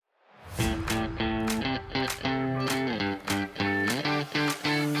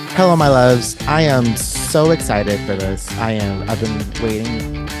Hello, my loves. I am so excited for this. I've been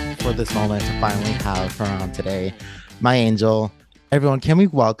waiting for this moment to finally have her on today. My angel. Everyone, can we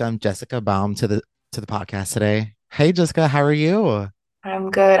welcome Jessica Baum to the podcast today? Hey, Jessica, how are you? I'm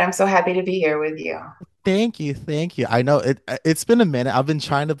good. I'm so happy to be here with you. Thank you, thank you. I know it's been a minute. I've been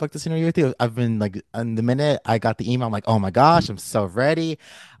trying to book this interview with you. I've been like, and the minute I got the email, I'm like, oh my gosh, I'm so ready.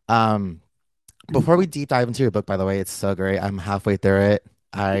 Um, Before we deep dive into your book, by the way, it's so great. I'm halfway through it.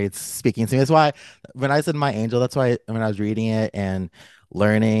 It's speaking to me. That's why when I said my angel, that's why when I was reading it and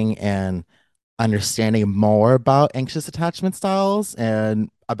learning and understanding more about anxious attachment styles and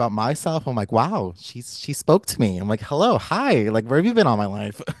about myself, I'm like, wow, she spoke to me. I'm like, hello, hi, like where have you been all my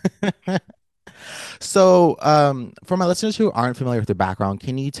life? So, for my listeners who aren't familiar with your background,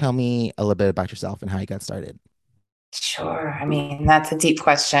 can you tell me a little bit about yourself and how you got started? Sure. I mean, that's a deep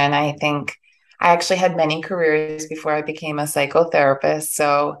question. I think I actually had many careers before I became a psychotherapist.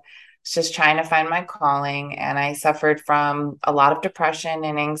 So it's just trying to find my calling. And I suffered from a lot of depression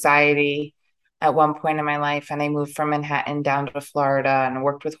and anxiety at one point in my life. And I moved from Manhattan down to Florida and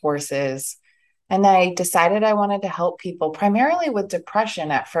worked with horses. And I decided I wanted to help people primarily with depression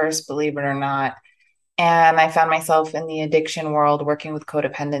at first, believe it or not. And I found myself in the addiction world working with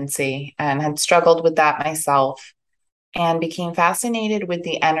codependency and had struggled with that myself and became fascinated with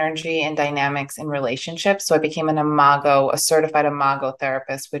the energy and dynamics in relationships. So I became an Imago, a certified Imago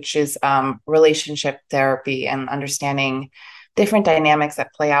therapist, which is relationship therapy and understanding different dynamics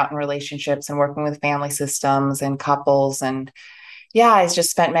that play out in relationships and working with family systems and couples. And yeah, I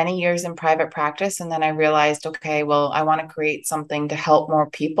just spent many years in private practice. And then I realized, okay, well, I want to create something to help more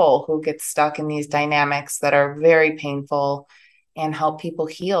people who get stuck in these dynamics that are very painful and help people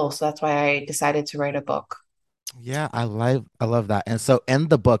heal. So that's why I decided to write a book. Yeah, I love that. And so in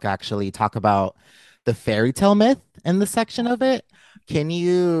the book actually you talk about the fairy tale myth in the section of it. Can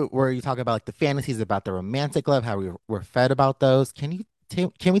you where you talk about like the fantasies about the romantic love, how we were fed about those? Can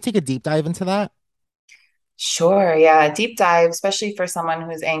we take a deep dive into that? Sure. Yeah. A deep dive, especially for someone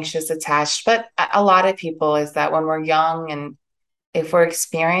who's anxious attached. But a lot of people is that when we're young and if we're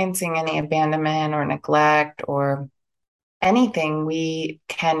experiencing any abandonment or neglect or anything, we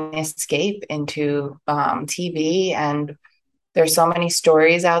can escape into TV. And there's so many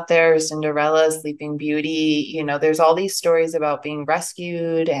stories out there, Cinderella, Sleeping Beauty, there's all these stories about being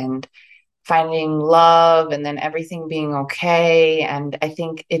rescued and finding love and then everything being okay. And I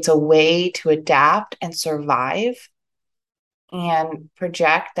think it's a way to adapt and survive and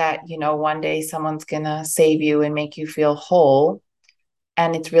project that, one day someone's going to save you and make you feel whole.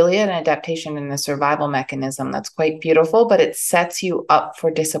 And it's really an adaptation and a survival mechanism that's quite beautiful, but it sets you up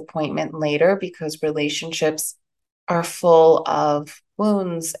for disappointment later because relationships are full of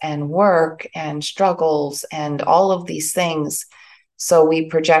wounds and work and struggles and all of these things. So we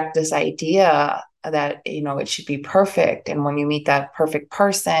project this idea that, it should be perfect. And when you meet that perfect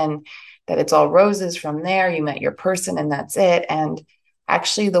person, that it's all roses from there, you met your person and that's it. And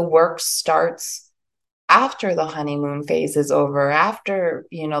actually, the work starts after the honeymoon phase is over, after,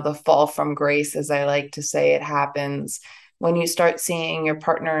 the fall from grace, as I like to say, it happens when you start seeing your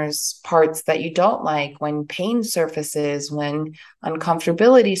partner's parts that you don't like, when pain surfaces, when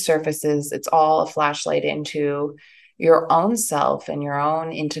uncomfortability surfaces, it's all a flashlight into your own self and your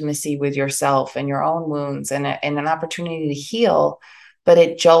own intimacy with yourself and your own wounds and an opportunity to heal. But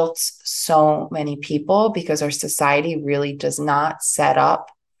it jolts so many people because our society really does not set up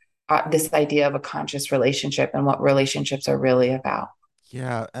this idea of a conscious relationship and what relationships are really about.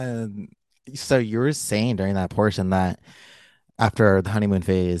 Yeah, and so you were saying during that portion that after the honeymoon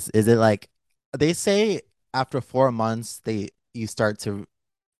phase, is it like they say after 4 months they you start to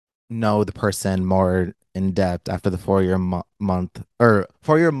know the person more in depth after the 4 year month or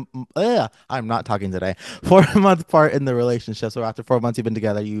 4 year I'm not talking today 4 month part in the relationship, so after 4 months you've been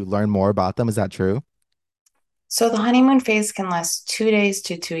together you learn more about them, is that true? So the honeymoon phase can last 2 days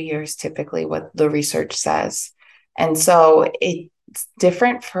to 2 years, typically, what the research says. And so it's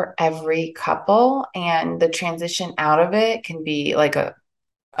different for every couple, and the transition out of it can be like a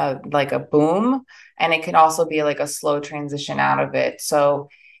boom, and it can also be like a slow transition out of it. So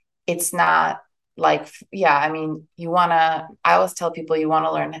it's not like, yeah, I mean, I always tell people you want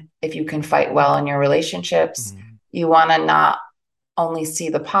to learn if you can fight well in your relationships. Mhm. You want to not only see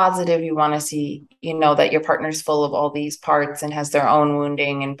the positive, you want to see, that your partner's full of all these parts and has their own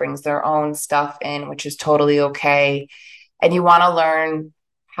wounding and brings their own stuff in, which is totally okay. And you want to learn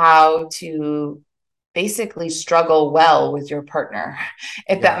how to basically struggle well with your partner,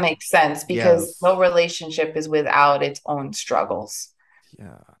 if that Yeah. makes sense, because Yes. no relationship is without its own struggles.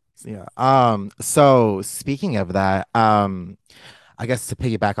 Yeah. Yeah. So speaking of that, I guess to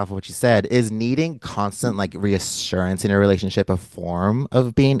piggyback off of what you said, is needing constant like reassurance in a relationship a form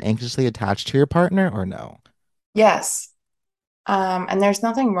of being anxiously attached to your partner or no? Yes. And there's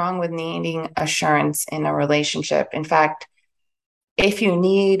nothing wrong with needing assurance in a relationship. In fact, if you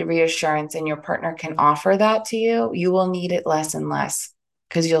need reassurance and your partner can offer that to you, you will need it less and less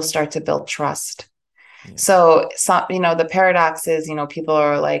because you'll start to build trust. Yeah. So, the paradox is, people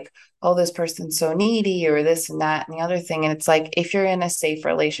are like, oh, this person's so needy or this and that and the other thing. And it's like, if you're in a safe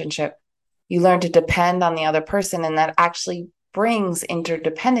relationship, you learn to depend on the other person, and that actually brings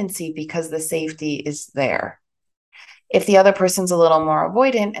interdependency because the safety is there. If the other person's a little more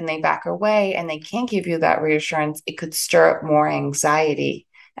avoidant and they back away and they can't give you that reassurance, it could stir up more anxiety.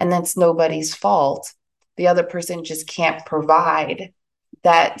 And that's nobody's fault. The other person just can't provide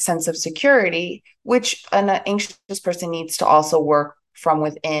that sense of security, which an anxious person needs to also work from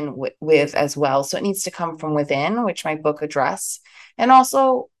within with as well. So it needs to come from within, which my book address. And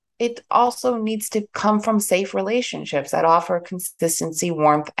also, it also needs to come from safe relationships that offer consistency,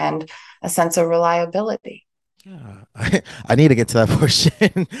 warmth, and a sense of reliability. Yeah, I need to get to that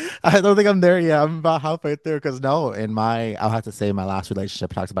portion. I don't think I'm there yet. I'm about halfway through because no, I'll have to say my last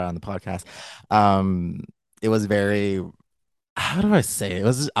relationship, I talked about it on the podcast. Um, it was very, how do I say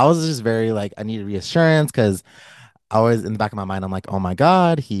it? I was just very like, I needed reassurance because I was in the back of my mind, I'm like, oh my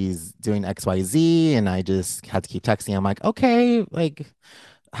God, he's doing XYZ. And I just had to keep texting. I'm like, okay, like,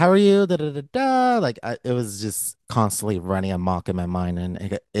 how are you? Da, da, da, da. It was just constantly running amok in my mind and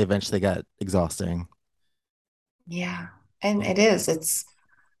it eventually got exhausting. Yeah. And Yeah. it is.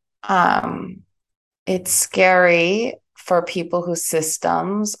 Um it's scary for people whose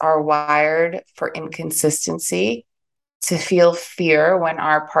systems are wired for inconsistency to feel fear when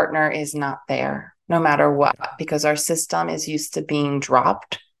our partner is not there, no matter what, because our system is used to being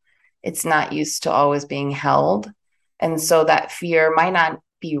dropped. It's not used to always being held. And so that fear might not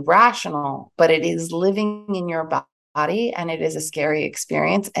be rational, but it is living in your body and it is a scary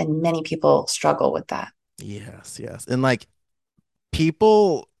experience. And many people struggle with that. Yes, yes. And like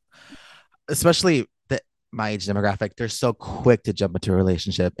people, especially my age demographic, they're so quick to jump into a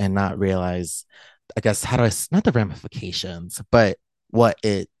relationship and not realize, I guess, not the ramifications, but what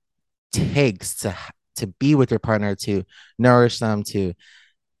it takes to be with your partner, to nourish them, to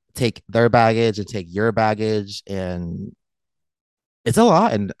take their baggage and take your baggage. And it's a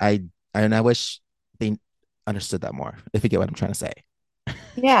lot. And I wish they understood that more, if you get what I'm trying to say.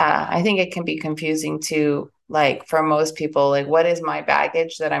 Yeah, I think it can be confusing too. Like for most people, like what is my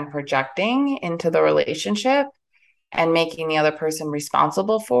baggage that I'm projecting into the relationship and making the other person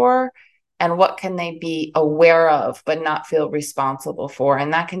responsible for? And what can they be aware of but not feel responsible for?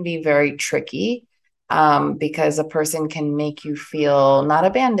 And that can be very tricky because a person can make you feel not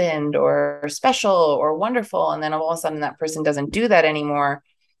abandoned or special or wonderful. And then all of a sudden, that person doesn't do that anymore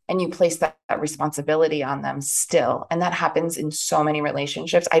and you place that responsibility on them still. And that happens in so many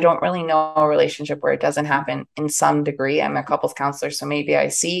relationships. I don't really know a relationship where it doesn't happen in some degree. I'm a couples counselor, so maybe I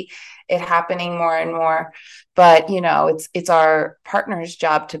see it happening more and more. But it's our partner's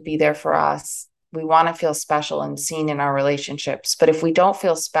job to be there for us. We want to feel special and seen in our relationships. But if we don't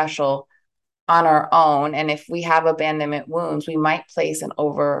feel special on our own, and if we have abandonment wounds, we might place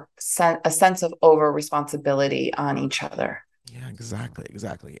a sense of over responsibility on each other. Yeah, exactly,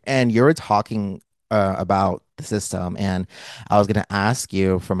 exactly. And you were talking about the system, and I was gonna ask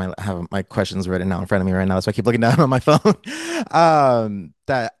you for I have my questions written down in front of me right now, so I keep looking down on my phone.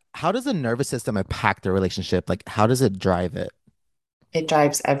 That how does the nervous system impact the relationship? Like, how does it drive it? It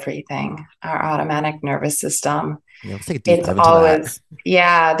drives everything. Our automatic nervous system. Yeah, let's take a deep It's dive into that. always,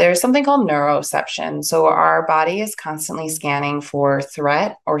 yeah, there's something called neuroception. So our body is constantly scanning for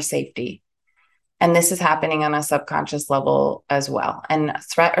threat or safety. And this is happening on a subconscious level as well. And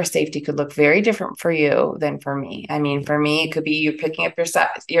threat or safety could look very different for you than for me. I mean, Yeah, for me, it could be you picking up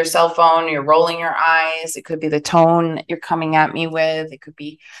your cell phone, you're rolling your eyes. It could be the tone you're coming at me with. It could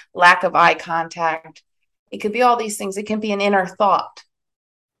be lack of eye contact. It could be all these things. It can be an inner thought,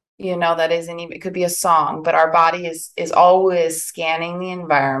 that isn't even, it could be a song, but our body is always scanning the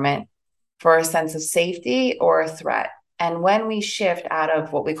environment for a sense of safety or a threat. And when we shift out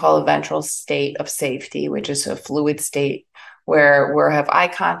of what we call a ventral state of safety, which is a fluid state where we have eye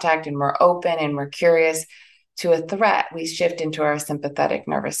contact and we're open and we're curious, to a threat, we shift into our sympathetic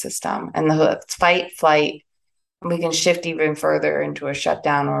nervous system and the fight, flight. We can shift even further into a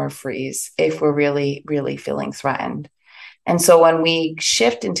shutdown or a freeze if we're really, really feeling threatened. And so when we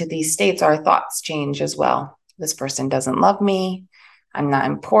shift into these states, our thoughts change as well. This person doesn't love me. I'm not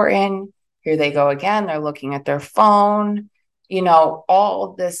important. Here they go again. They're looking at their phone.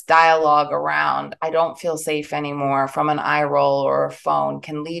 all this dialogue around, I don't feel safe anymore from an eye roll or a phone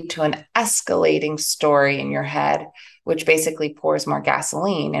can lead to an escalating story in your head, which basically pours more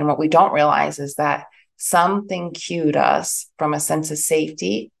gasoline. And what we don't realize is that something cued us from a sense of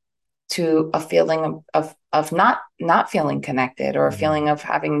safety to a feeling of not feeling connected, or a Mhm. feeling of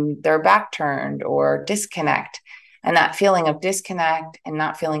having their back turned or disconnect. And that feeling of disconnect and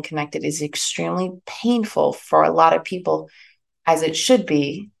not feeling connected is extremely painful for a lot of people, as it should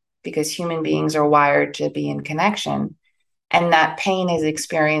be, because human beings are wired to be in connection. And that pain is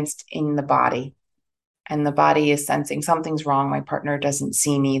experienced in the body. And the body is sensing something's wrong. My partner doesn't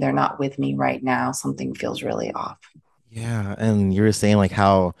see me. They're not with me right now. Something feels really off. Yeah, and you were saying like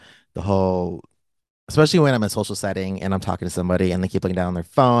how the whole, especially when I'm in a social setting and I'm talking to somebody and they keep looking down on their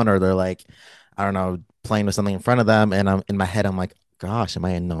phone, or they're like, I don't know, playing with something in front of them, and I'm in my head, I'm like, gosh, am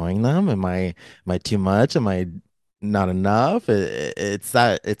I annoying them? Am I too much? Am I not enough? It's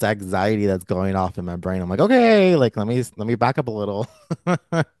anxiety that's going off in my brain. I'm like, okay, like let me back up a little.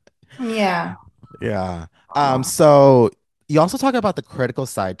 Yeah. Yeah. Oh. So you also talk about the critical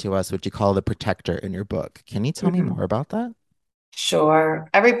side to us, which you call the protector in your book. Can you tell me more Mhm. about that? Sure.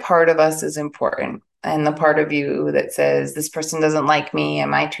 Every part of us is important. And the part of you that says, this person doesn't like me.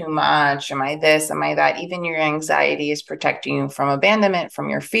 Am I too much? Am I this? Am I that? Even your anxiety is protecting you from abandonment, from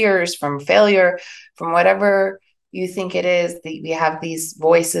your fears, from failure, from whatever you think it is. We have these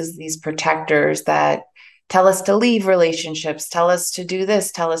voices, these protectors that tell us to leave relationships, tell us to do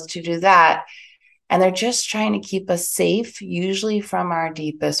this, tell us to do that. And they're just trying to keep us safe, usually from our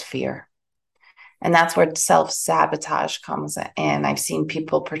deepest fear. And that's where self sabotage comes in. I've seen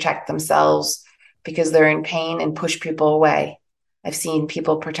people protect themselves because they're in pain and push people away. I've seen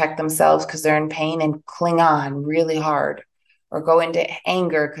people protect themselves because they're in pain and cling on really hard, or go into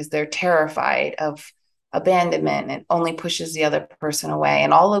anger because they're terrified of abandonment and only pushes the other person away.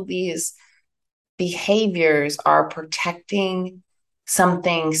 And all of these behaviors are protecting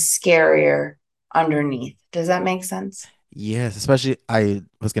something scarier underneath. Does that make sense? Yes, especially I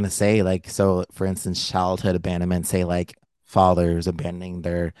was gonna say like so for instance, childhood abandonment, say like fathers abandoning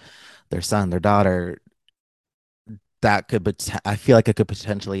their son, their daughter, that could I feel like it could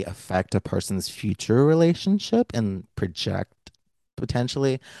potentially affect a person's future relationship and project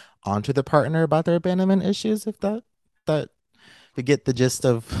potentially onto the partner about their abandonment issues, if that to get the gist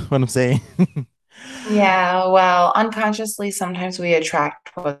of what I'm saying. Yeah, well, unconsciously, sometimes we attract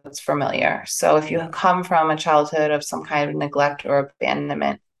what's familiar. So if you Yeah. come from a childhood of some kind of neglect or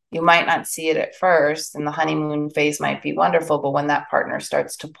abandonment, you might not see it at first, and the honeymoon phase might be wonderful. But when that partner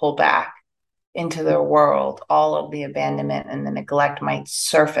starts to pull back into their world, all of the abandonment and the neglect might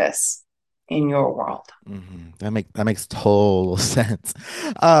surface in your world. That makes total sense.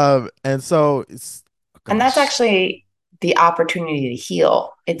 And so it's And that's gosh, actually the opportunity to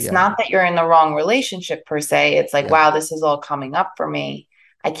heal. It's yeah, not that you're in the wrong relationship per se. It's like, yeah. wow, this is all coming up for me.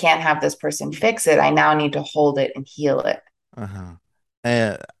 I can't have this person fix it. I now need to hold it and heal it. Uh-huh.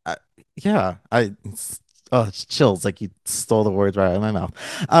 And yeah, oh, it's chills, like you stole the words right out of my mouth.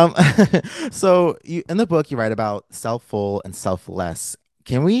 Um, so you in the book you write about self-full and selfless.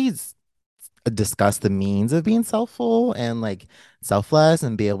 Can we discuss the means of being self-full and like selfless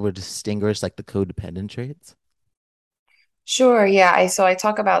and be able to distinguish like the codependent traits? Sure. Yeah. So I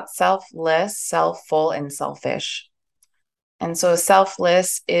talk about selfless, self-full, and selfish. And so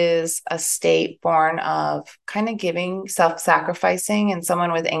selfless is a state born of kind of giving, self-sacrificing, and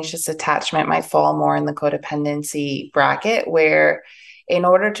someone with anxious attachment might fall more in the codependency bracket, where in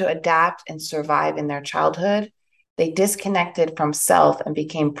order to adapt and survive in their childhood, they disconnected from self and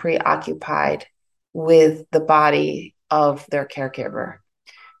became preoccupied with the body of their caregiver.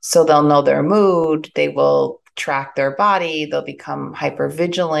 So they'll know their mood, they will track their body, they'll become hyper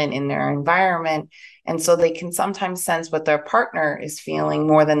vigilant in their environment. And so they can sometimes sense what their partner is feeling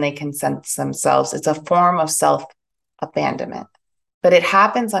more than they can sense themselves. It's a form of self abandonment, but it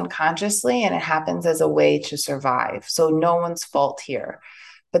happens unconsciously and it happens as a way to survive. So no one's fault here.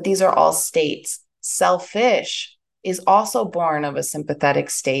 But these are all states. Selfish is also born of a sympathetic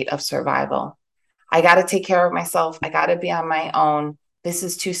state of survival. I got to take care of myself. I got to be on my own. This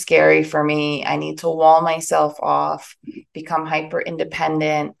is too scary for me. I need to wall myself off, become hyper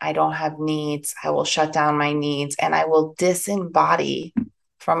independent. I don't have needs. I will shut down my needs and I will disembody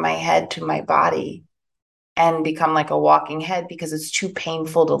from my head to my body and become like a walking head because it's too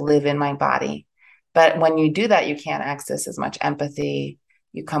painful to live in my body. But when you do that, you can't access as much empathy.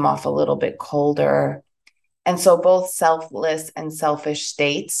 You come off a little bit colder. And so both selfless and selfish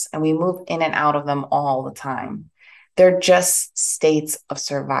states, and we move in and out of them all the time. They're just states of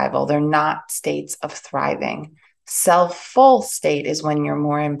survival. They're not states of thriving. Self-full state is when you're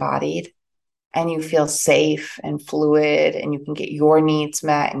more embodied and you feel safe and fluid and you can get your needs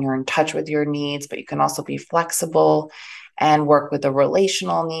met and you're in touch with your needs, but you can also be flexible and work with the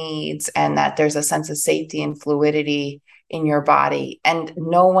relational needs, and that there's a sense of safety and fluidity in your body. And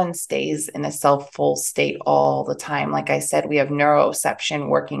no one stays in a self full state all the time. Like I said, we have neuroception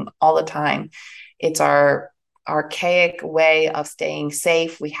working all the time. It's our archaic way of staying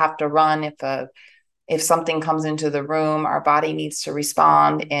safe. We have to run if something comes into the room, our body needs to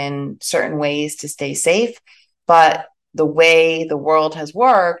respond in certain ways to stay safe. But the way the world has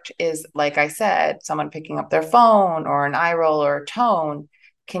worked is, like I said, someone picking up their phone or an eye roll or a tone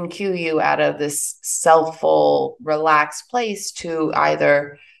can cue you out of this selfful, relaxed place to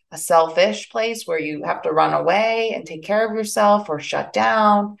either a selfish place where you have to run away and take care of yourself or shut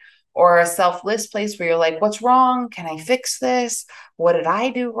down, or a selfless place where you're like, what's wrong? Can I fix this? What did I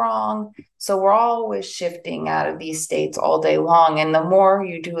do wrong? So we're always shifting out of these states all day long. And the more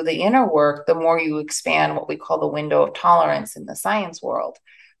you do the inner work, the more you expand what we call the window of tolerance in the science world.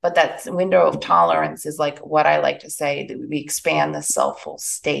 But that window of tolerance is like what I like to say, that we expand the selfful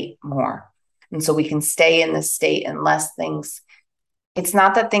state more. And so we can stay in this state unless things, it's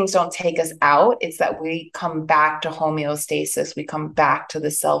not that things don't take us out, it's that we come back to homeostasis. We come back to the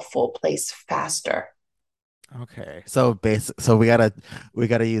selfful place faster. Okay. So so we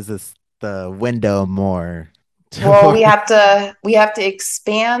gotta use this the window more Well, to we have to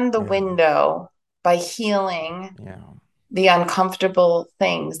expand the yeah. window by healing Yeah. the uncomfortable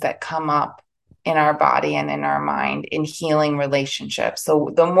things that come up in our body and in our mind in healing relationships.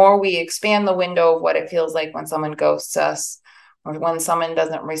 So the more we expand the window of what it feels like when someone ghosts us or when someone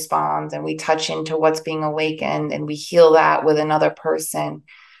doesn't respond, and we touch into what's being awakened and we heal that with another person,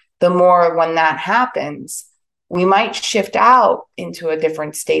 the more when that happens, we might shift out into a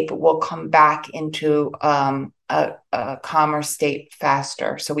different state, but we'll come back into a calmer state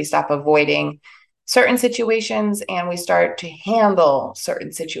faster. So we stop avoiding certain situations and we start to handle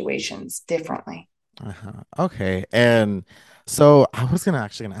certain situations differently. Uh-huh. Okay. And so I was gonna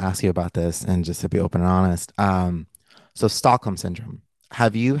ask you about this and just to be open and honest. So Stockholm syndrome.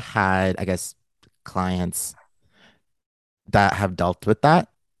 Have you had, I guess, clients that have dealt with that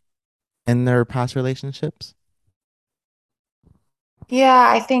in their past relationships?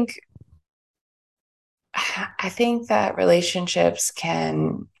 Yeah, I think that relationships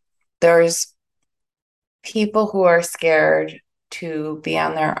can, there's people who are scared to be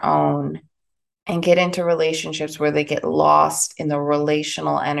on their own and get into relationships where they get lost in the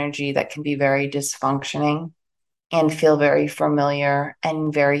relational energy that can be very dysfunctioning and feel very familiar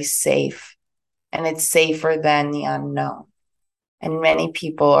and very safe. And it's safer than the unknown. And many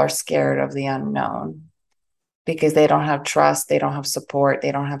people are scared of the unknown because they don't have trust, they don't have support,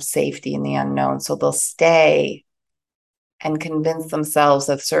 they don't have safety in the unknown. So they'll stay and convince themselves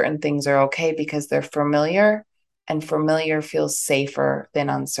that certain things are okay because they're familiar, and familiar feels safer than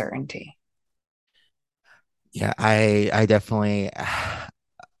uncertainty. Yeah, I definitely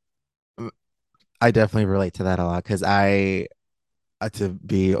relate to that a lot because to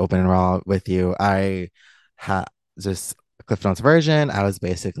be open and raw with you, I had just Cliff Notes version. I was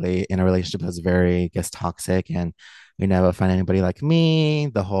basically in a relationship that was very, I guess, toxic, and you never find anybody like me.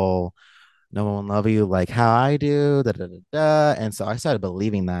 The whole no one will love you like how I do, da da da da. And so I started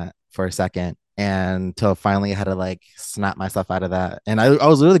believing that for a second. And until finally I had to like snap myself out of that. And I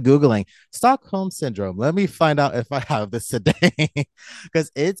was really Googling Stockholm syndrome. Let me find out if I have this today. Because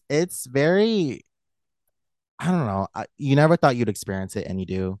it's very, I don't know. You never thought you'd experience it and you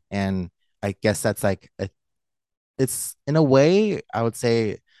do. And I guess that's like it's in a way I would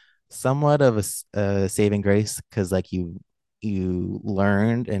say somewhat of a saving grace because like you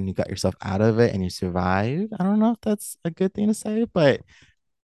learned and you got yourself out of it and you survived. I don't know if that's a good thing to say, but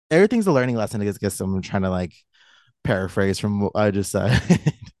everything's a learning lesson. I guess I'm trying to like paraphrase from what I just said.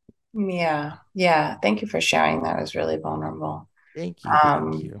 Yeah, yeah. Thank you for sharing. That was really vulnerable. Thank you,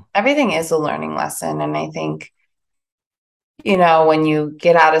 thank you. Everything is a learning lesson. And I think, when you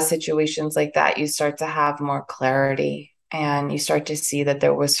get out of situations like that, you start to have more clarity and you start to see that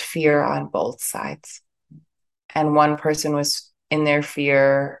there was fear on both sides. And one person was in their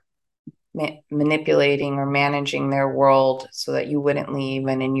fear manipulating or managing their world so that you wouldn't leave,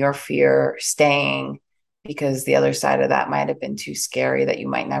 and in your fear staying because the other side of that might have been too scary that you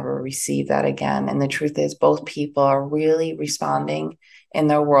might never receive that again. And the truth is both people are really responding in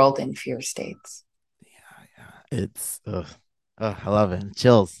their world in fear states. Yeah, yeah. I love it.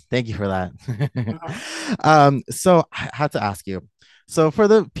 Chills. Thank you for that. Mhm. So I had to ask you. So for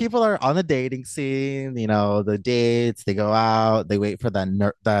the people that are on the dating scene, the dates, they go out, they wait for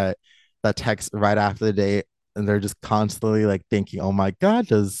that text right after the date. and they're just constantly like thinking, oh my God,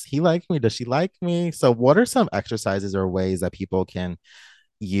 does he like me? Does she like me? So, what are some exercises or ways that people can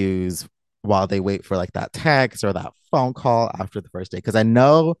use while they wait for like that text or that phone call after the first date? Because I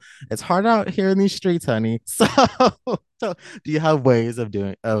know it's hard out here in these streets, honey. So do you have ways of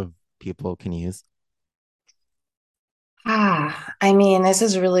doing of people can use? I mean, this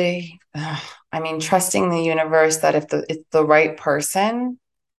is really, I mean, trusting the universe that if it's the right person,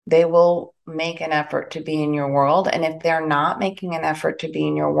 they will make an effort to be in your world. And if they're not making an effort to be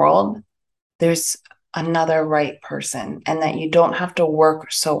in your world, there's another right person, and that you don't have to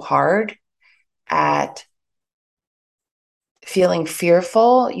work so hard at feeling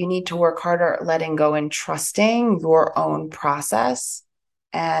fearful. You need to work harder at letting go and trusting your own process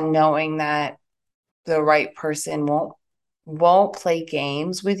and knowing that the right person won't play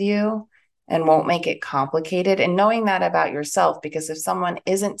games with you and won't make it complicated, and knowing that about yourself, because if someone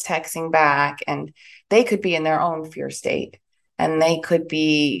isn't texting back, and they could be in their own fear state and they could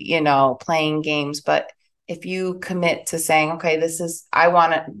be, playing games, but if you commit to saying, okay, this is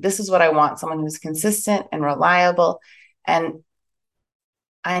what I want, someone who's consistent and reliable, and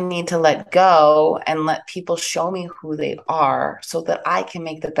I need to let go and let people show me who they are so that I can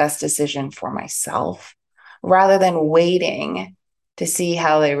make the best decision for myself rather than waiting to see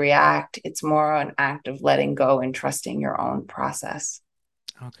how they react. It's more an act of letting go and trusting your own process.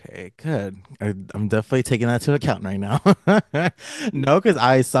 Okay, good. I'm definitely taking that to account right now. No, because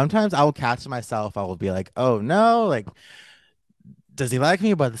I sometimes I will catch myself. I will be like, oh no, like does he like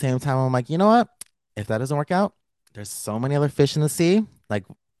me? But at the same time, I'm like, you know what? If that doesn't work out, there's so many other fish in the sea. Like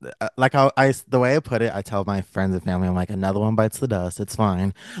the way I put it, I tell my friends and family, I'm like, another one bites the dust. It's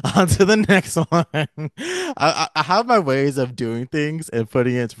fine. On to the next one. I have my ways of doing things and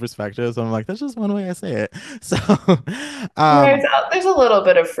putting it into perspective. So I'm like, that's just one way I say it. So, There's um, a, there's a little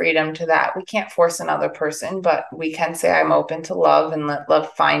bit of freedom to that. We can't force another person, but we can say I'm open to love and let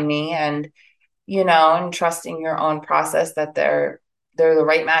love find me, and trusting your own process that they're the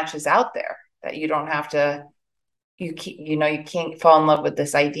right matches out there, that you don't have to you can't fall in love with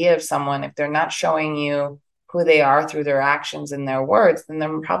this idea of someone if they're not showing you who they are through their actions and their words, then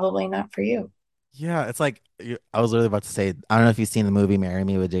they're probably not for you. yeah, it's like I was really about to say, I don't know if you've seen the movie Marry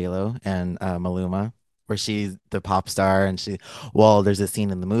Me with J-Lo and Maluma, where she's the pop star and well, there's a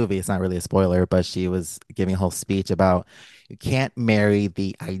scene in the movie, it's not really a spoiler, but she was giving a whole speech about you can't marry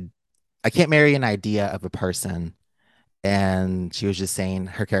I can't marry an idea of a person. And she was just saying,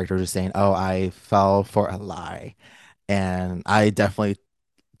 her character was just saying, oh, I fell for a lie. And I definitely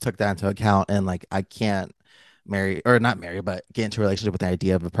took that into account. And like, I can't marry or not marry, but get into a relationship with the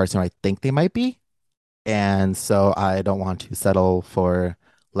idea of a person who I think they might be. And so I don't want to settle for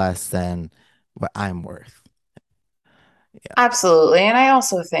less than what I'm worth. Yeah. Absolutely. And I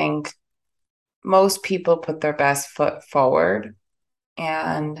also think most people put their best foot forward,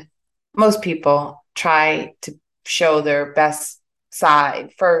 and most people try to show their best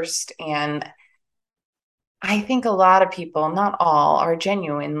side first. And I think a lot of people, not all, are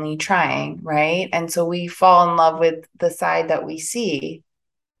genuinely trying, right? And so we fall in love with the side that we see.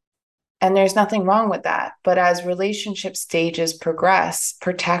 And there's nothing wrong with that. But as relationship stages progress,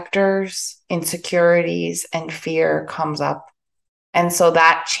 protectors, insecurities, and fear comes up. And so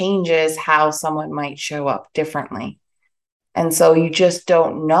that changes how someone might show up differently. And so you just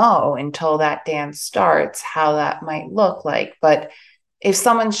don't know until that dance starts how that might look like. But if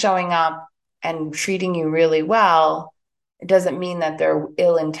someone's showing up and treating you really well, it doesn't mean that they're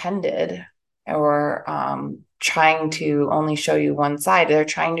ill intended or trying to only show you one side. They're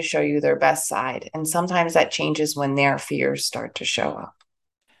trying to show you their best side. And sometimes that changes when their fears start to show up.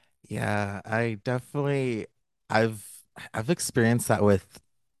 Yeah, I've I've experienced that with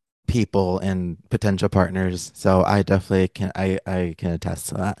people and potential partners. So I definitely I can attest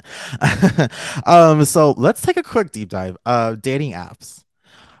to that. So let's take a quick deep dive. Dating apps.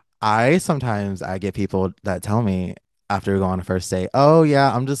 I get people that tell me after we go on a first date, oh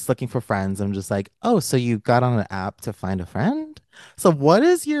yeah, I'm just looking for friends. I'm just like, oh, so you got on an app to find a friend? So what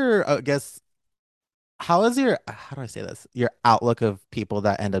is your, I guess, how is your, how do I say this? Your outlook of people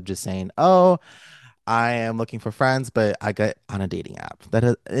that end up just saying, oh, I am looking for friends, but I get on a dating app. That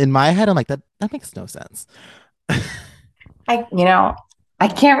is, in my head, I'm like, that makes no sense. I, you know, I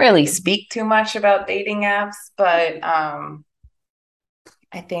can't really speak too much about dating apps, but I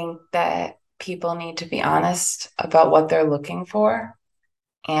think that people need to be honest about what they're looking for.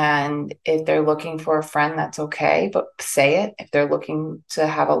 And if they're looking for a friend, that's okay, but say it. If they're looking to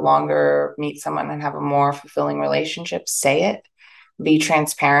have a longer, meet someone and have a more fulfilling relationship, say it. Be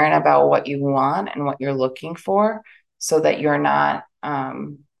transparent about what you want and what you're looking for so that you're not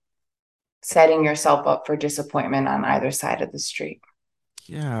setting yourself up for disappointment on either side of the street.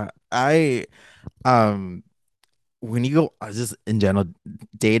 Yeah, I um when you go just in general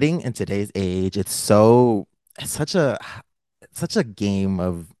dating in today's age, it's such a game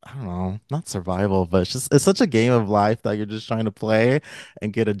of I don't know, not survival, but it's such a game of life that you're just trying to play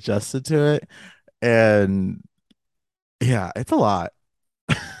and get adjusted to it. And yeah, it's a lot.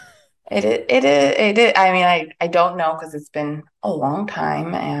 It is. I mean, I don't know because it's been a long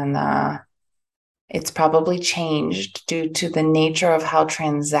time and it's probably changed due to the nature of how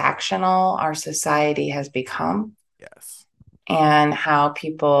transactional our society has become Yes. and how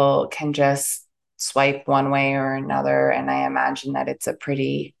people can just swipe one way or another. And I imagine that it's a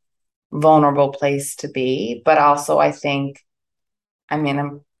pretty vulnerable place to be. But also, I think, I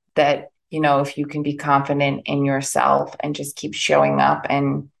mean, that, if you can be confident in yourself and just keep showing up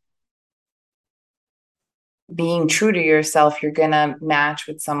and being true to yourself, you're going to match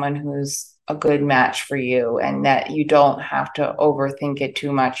with someone who's a good match for you and that you don't have to overthink it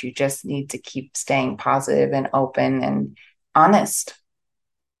too much. You just need to keep staying positive and open and honest.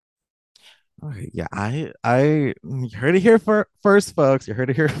 Okay, yeah, you heard it here first, folks. You heard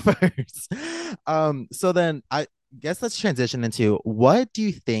it here first. So then I guess let's transition into what do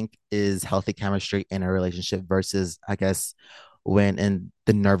you think is healthy chemistry in a relationship versus, I guess, when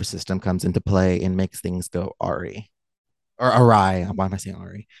the nervous system comes into play and makes things go awry or awry. Why am I saying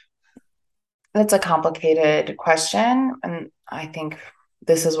awry? That's a complicated question. And I think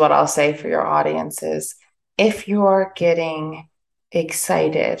this is what I'll say for your audiences. If you're getting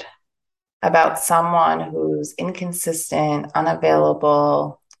excited about someone who's inconsistent,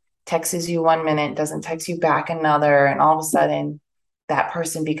 unavailable, texts you 1 minute, doesn't text you back another, and all of a sudden that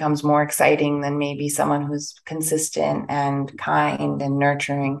person becomes more exciting than maybe someone who's consistent and kind and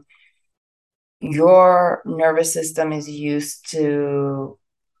nurturing. Your nervous system is used to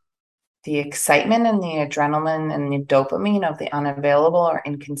the excitement and the adrenaline and the dopamine of the unavailable or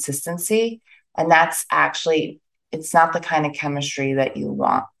inconsistency. And that's actually, it's not the kind of chemistry that you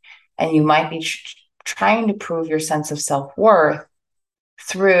want. And you might be trying to prove your sense of self worth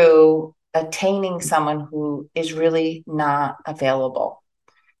through attaining someone who is really not available.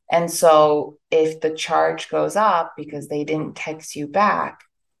 And so if the charge goes up because they didn't text you back,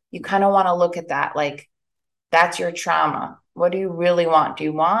 you kind of want to look at that like, that's your trauma. What do you really want? Do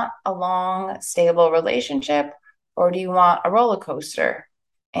you want a long, stable relationship or do you want a roller coaster?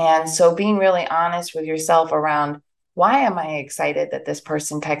 And so being really honest with yourself around why am I excited that this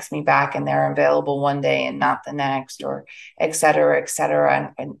person texts me back and they're available one day and not the next, or et cetera, et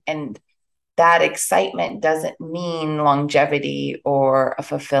cetera. And that excitement doesn't mean longevity or a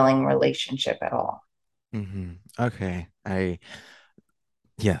fulfilling relationship at all. Okay.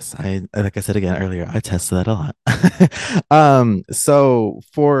 Yes, I like I said again earlier, I tested that a lot. So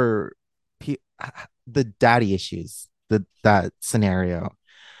for pe the daddy issues, that scenario,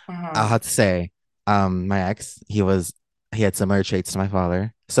 I'll Mm-hmm. have to say, my ex, he had similar traits to my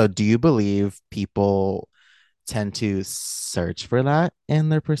father. So do you believe people tend to search for that in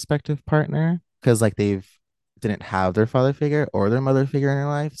their prospective partner? Because like they've didn't have their father figure or their mother figure in their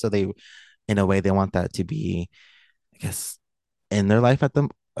life. So they in a way they want that to be, I guess, in their life at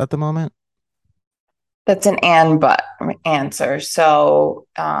the moment. That's an and but answer. So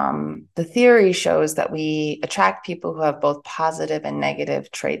the theory shows that we attract people who have both positive and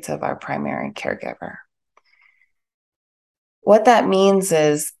negative traits of our primary caregiver. What that means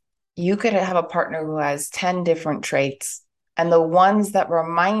is you could have a partner who has 10 different traits, and the ones that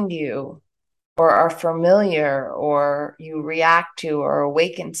remind you or are familiar or you react to or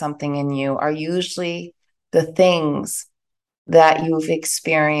awaken something in you are usually the things that you've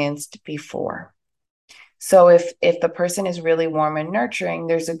experienced before. So if the person is really warm and nurturing,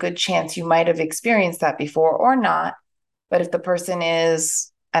 there's a good chance you might have experienced that before or not. But if the person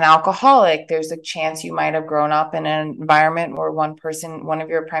is an alcoholic, there's a chance you might have grown up in an environment where one of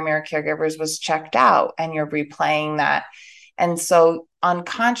your primary caregivers was checked out and you're replaying that. And so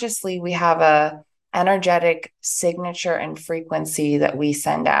unconsciously we have a energetic signature and frequency that we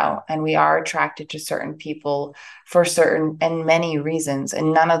send out, and we are attracted to certain people for certain and many reasons,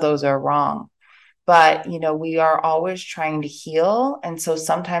 and none of those are wrong, but we are always trying to heal, and so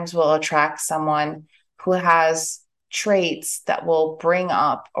sometimes we'll attract someone who has traits that will bring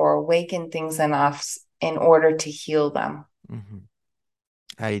up or awaken things in us in order to heal them. Mhm.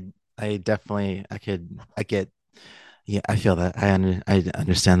 I I definitely I get yeah, I feel that. I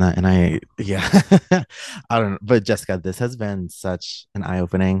understand that. And yeah. I don't know. But Jessica, this has been such an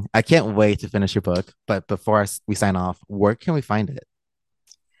eye-opening. I can't wait to finish your book. But before we sign off, where can we find it?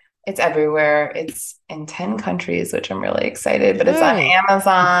 It's everywhere. It's in 10 countries, which I'm really excited, but it's on Yes.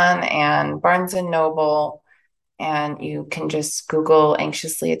 Amazon and Barnes and Noble. And you can just Google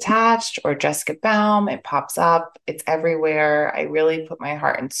Anxiously Attached or Jessica Baum. It pops up. It's everywhere. I really put my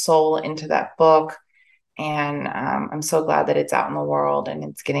heart and soul into that book. And I'm so glad that it's out in the world and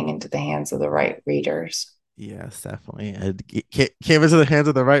it's getting into the hands of the right readers. Yes, definitely. It came into the hands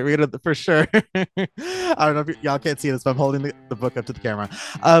of the right reader for sure. I don't know if y'all can't see this, but I'm holding the book up to the camera.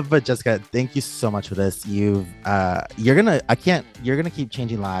 But Jessica, thank you so much for this. You're gonna keep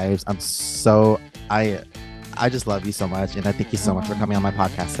changing lives. I I just love you so much, and I thank you so much for Oh, coming on my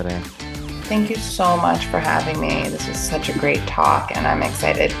podcast today. thank you so much for having me. This was such a great talk, and I'm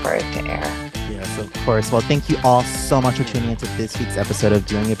excited for it to air. Yes, of course. Well, thank you all so much for tuning into this week's episode of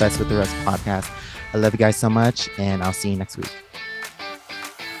Doing It Best with the Rest podcast. I love you guys so much, and I'll see you next week.